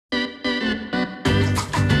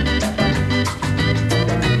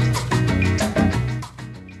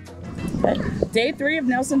day 3 of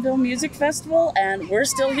Nelsonville Music Festival, and we're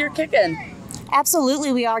still here kicking.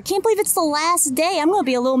 Absolutely we are. Can't believe it's the last day. I'm going to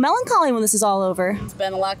be a little melancholy when this is all over. It's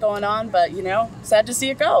been a lot going on, but, you know, sad to see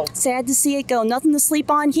it go. Sad to see it go. Nothing to sleep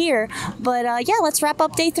on here. But, yeah, let's wrap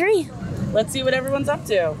up day 3. Let's see what everyone's up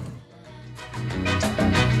to.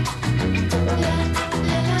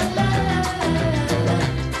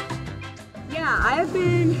 I have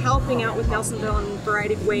been helping out with Nelsonville in a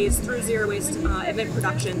variety of ways through Zero Waste event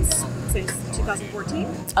productions since 2014.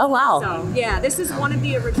 Oh, wow. So, yeah, this is one of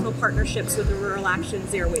the original partnerships with the Rural Action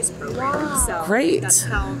Zero Waste program. Wow. So great. That's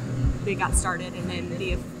how they got started. And then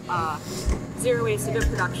the Zero Waste Event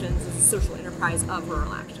Productions is a social enterprise of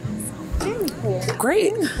Rural Action. Very cool.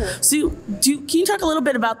 Great. Very cool. So, can you talk a little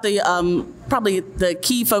bit about the probably the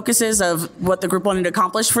key focuses of what the group wanted to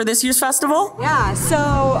accomplish for this year's festival? Yeah.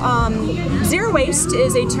 So, zero waste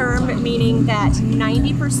is a term meaning that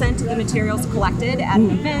 90% of the materials collected at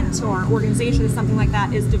an event or organization or something like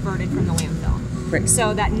that is diverted from the landfill. Great.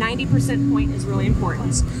 So that 90% point is really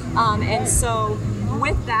important. And so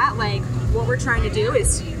with that, like what we're trying to do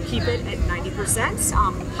is keep it at 90%.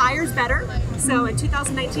 Higher is better. So in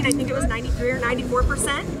 2019, I think it was 93 or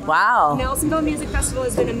 94%. Wow. Nelsonville Music Festival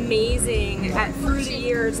has been amazing at through the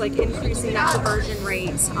years, like increasing that diversion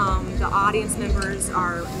rate. The audience members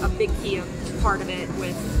are a big key part of it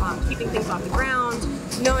with keeping things off the ground,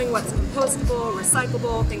 knowing what's compostable,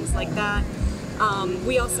 recyclable, things like that.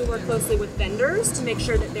 We also work closely with vendors to make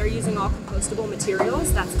sure that they're using all compostable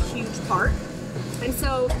materials. That's a huge part. And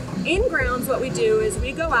so in grounds, what we do is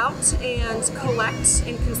we go out and collect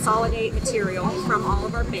and consolidate material from all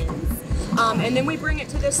of our bins. And then we bring it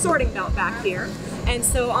to this sorting belt back here. And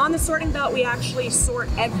so on the sorting belt, we actually sort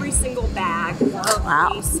every single bag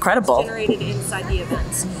of waste generated inside the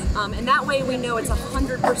event. And that way we know it's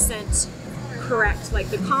 100% correct. Like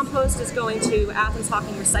the compost is going to Athens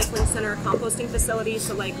Hocking Recycling Center composting facility,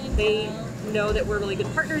 so like they know that we're really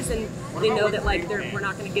good partners, and they know that like we're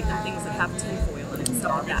not going to give them things that have tinfoil in it and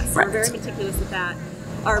stuff like that. So we're very meticulous with that.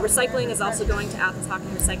 Our recycling is also going to Athens Hocking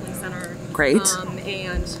Recycling Center. Great.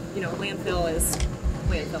 And you know, landfill is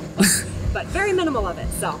landfill, but very minimal of it.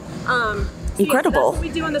 So. Incredible. Yeah, that's what we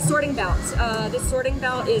do on the sorting belt. This sorting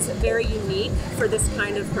belt is very unique for this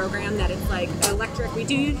kind of program, that it's like electric. We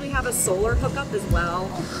do usually have a solar hookup as well.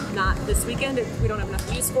 Not this weekend, we don't have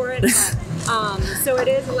enough use for it. But, so it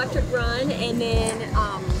is electric run, and then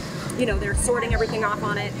you know, they're sorting everything off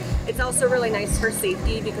on it. It's also really nice for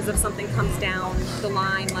safety because if something comes down the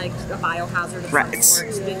line, like a biohazard of some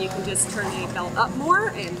sort, then you can just turn the belt up more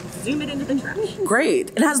and zoom it into the trash.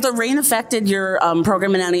 Great. And has the rain affected your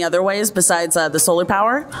program in any other ways besides the solar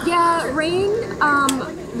power? Yeah, rain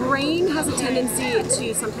has a tendency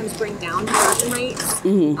to sometimes bring down diversion rates,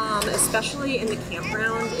 especially in the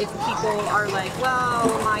campground. If people are like, well,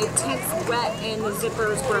 my tent's wet and the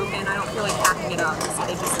zipper's broken, I don't feel like packing it up. So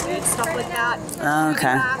they just read stuff like that.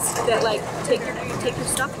 Okay. That like take your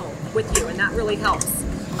stuff home with you, and that really helps.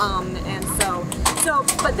 And so,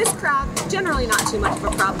 but this crowd, generally not too much of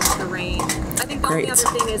a problem with the rain. I think the only other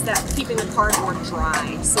thing is that keeping the cardboard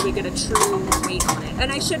dry so we get a true weight on it.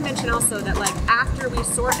 And I should mention also that like after we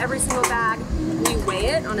sort every single bag, we weigh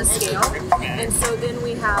it on a scale, and so then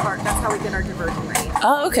we have that's how we get our diversion rate.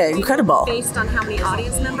 Oh, okay, incredible. Based on how many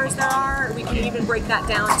audience members there are, we can even break that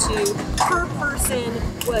down to per person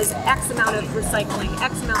was X amount of recycling,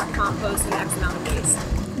 X amount of compost, and X amount of waste.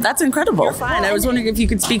 That's incredible. You're fine. I was wondering if you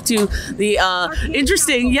could speak to the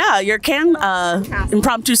interesting, your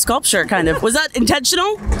impromptu sculpture kind of. Was that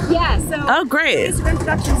intentional? Yeah. So. Oh, great. Event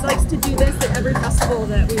Productions likes to do this at every festival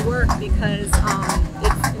that we work because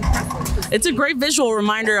it's impressive. It's a great visual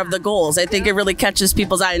reminder of the goals. I think it really catches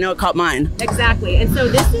people's eye. I know it caught mine. Exactly. And so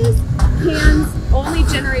this is cans only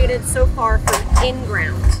generated so far from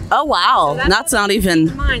in-ground. Oh, wow. So that's not even,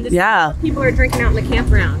 this is people are drinking out in the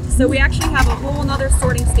campground. So we actually have a whole other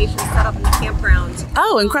sorting station set up in the campground.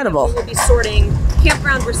 Oh, incredible. We will be sorting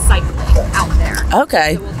campground recycling out there.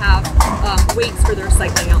 Okay. So we'll have weights for the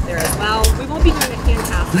recycling out there as well. We won't be doing a can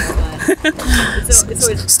cast, but it's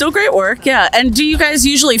always still great work, yeah. And do you guys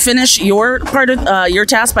usually finish your part of your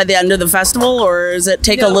task by the end of the festival, or does it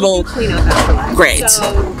take a little cleanup afterwards? Great. So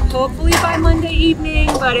hopefully by Monday evening,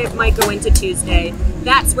 but it might go into Tuesday.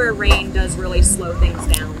 That's where rain does really slow things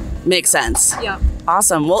down. Makes sense. Yeah.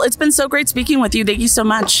 Awesome. Well, it's been so great speaking with you. Thank you so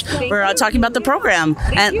much for talking about the program.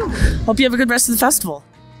 Thank you. Hope you have a good rest of the festival.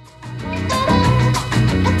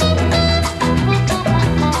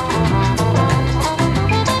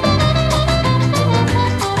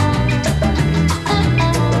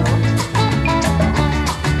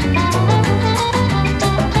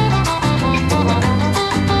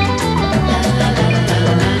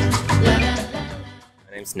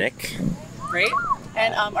 It's Nick. Great.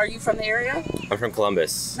 And are you from the area? I'm from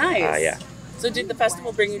Columbus. Nice. Yeah. So did the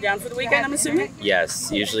festival bring you down for the weekend, I'm assuming?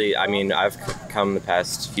 Yes. Usually, I mean, I've come the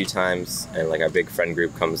past few times, and like our big friend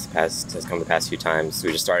group has come the past few times.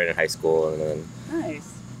 We just started in high school, and then Nice.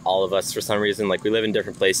 all of us, for some reason, like we live in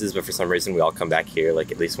different places, but for some reason we all come back here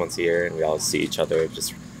like at least once a year, and we all see each other.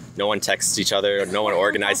 Just no one texts each other, no one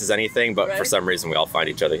organizes anything, but for some reason we all find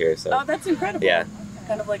each other here. So Oh, that's incredible. yeah,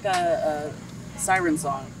 Kind of like a siren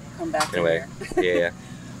song. Come back in a way. here.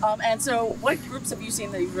 Yeah. And so what groups have you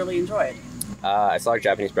seen that you've really enjoyed? I saw our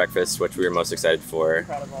Japanese breakfast, which we were most excited for.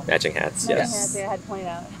 Incredible. Matching hats, yes. I had to point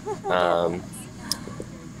out.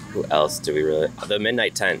 Who else do we really? The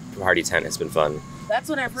midnight party tent has been fun. That's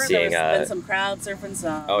what I've heard. Seeing, There's been some crowd surfing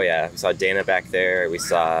some. Oh yeah, we saw Dana back there. We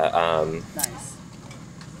saw Nice.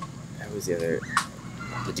 who was the other?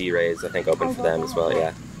 The D-Rays, I think, opened for them as well.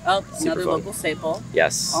 Yeah. Oh, Super another fun. local staple.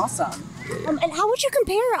 Yes. Awesome. And how would you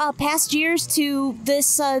compare past years to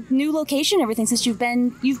this new location? Everything since you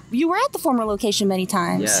were at the former location many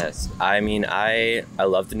times. Yes. I mean, I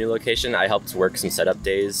love the new location. I helped work some setup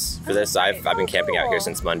days for this. I've been camping out here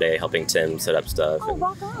since Monday, helping Tim set up stuff, and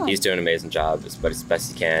rock on. he's doing an amazing job, as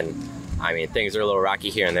best he can. I mean, things are a little rocky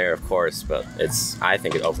here and there, of course, but I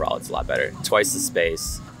think overall it's a lot better. Twice the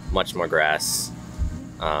space, much more grass.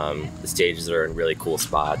 The stages are in really cool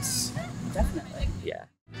spots. Definitely. Yeah.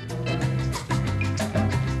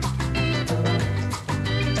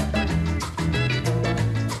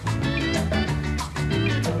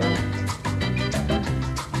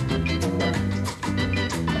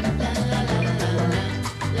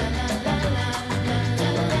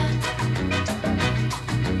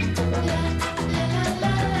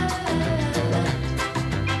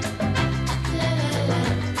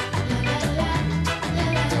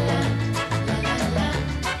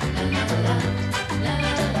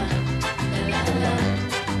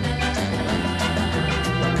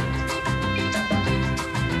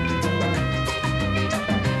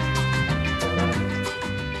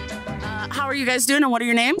 How are you guys doing, and what are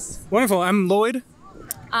your names? Wonderful. I'm Lloyd.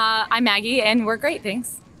 I'm Maggie, and we're great,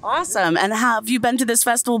 thanks. Awesome. And have you been to this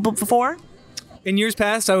festival before? In years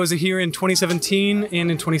past, I was here in 2017 and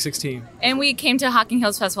in 2016. And we came to Hocking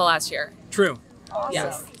Hills Festival last year. True.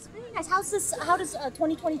 Yes. Very nice. How does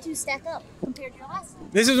 2022 stack up compared to your last one?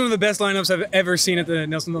 This is one of the best lineups I've ever seen at the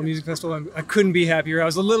Nelsonville Music Festival. I couldn't be happier. I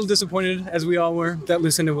was a little disappointed, as we all were, that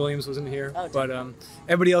Lucinda Williams wasn't here. But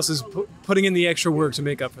everybody else is putting in the extra work to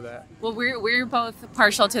make up for that. Well, we're both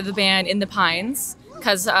partial to the band In the Pines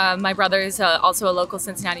because my brother is also a local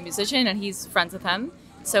Cincinnati musician, and he's friends with them.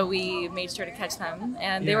 So we made sure to catch them,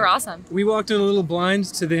 and they were awesome. We walked in a little blind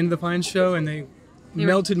to the End of the Pines show, and they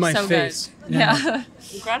melted my so face. Good. Yeah.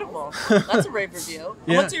 Incredible. That's a rave review.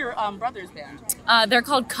 Yeah. What's your brother's band? They're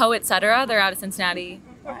called Co Etc. They're out of Cincinnati.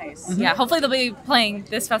 Nice. Yeah, hopefully they'll be playing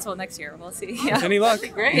this festival next year. We'll see. Yeah. Any luck?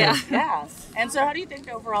 Great. Yeah. Yeah. And so how do you think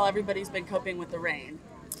overall everybody's been coping with the rain?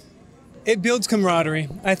 It builds camaraderie.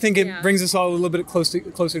 I think it Yeah. brings us all a little bit closer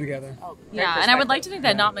together. Oh, great Yeah, and I would like to perspective. think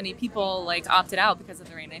that not many people opted out because of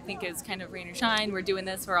the rain. I think it's kind of rain or shine. We're doing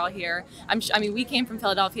this. We're all here. I mean, we came from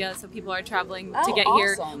Philadelphia, so people are traveling to Oh, get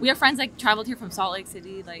here. awesome. We have friends traveled here from Salt Lake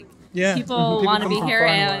City. Yeah. People want to come be from here, far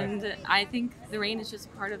and away. and I think the rain is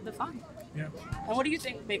just part of the fun. Yeah. And what do you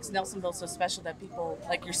think makes Nelsonville so special that people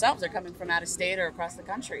like yourselves are coming from out of state or across the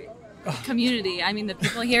country? Community. I mean, the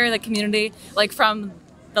people here, the community, from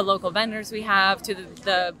the local vendors we have to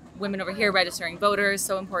the women over here registering voters,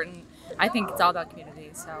 so important. I think it's all about community,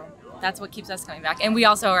 so that's what keeps us coming back. And we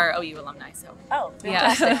also are OU alumni, so Oh,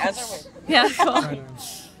 Yeah. fantastic. As are we. yeah, cool. Right on.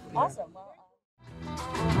 Awesome. Well,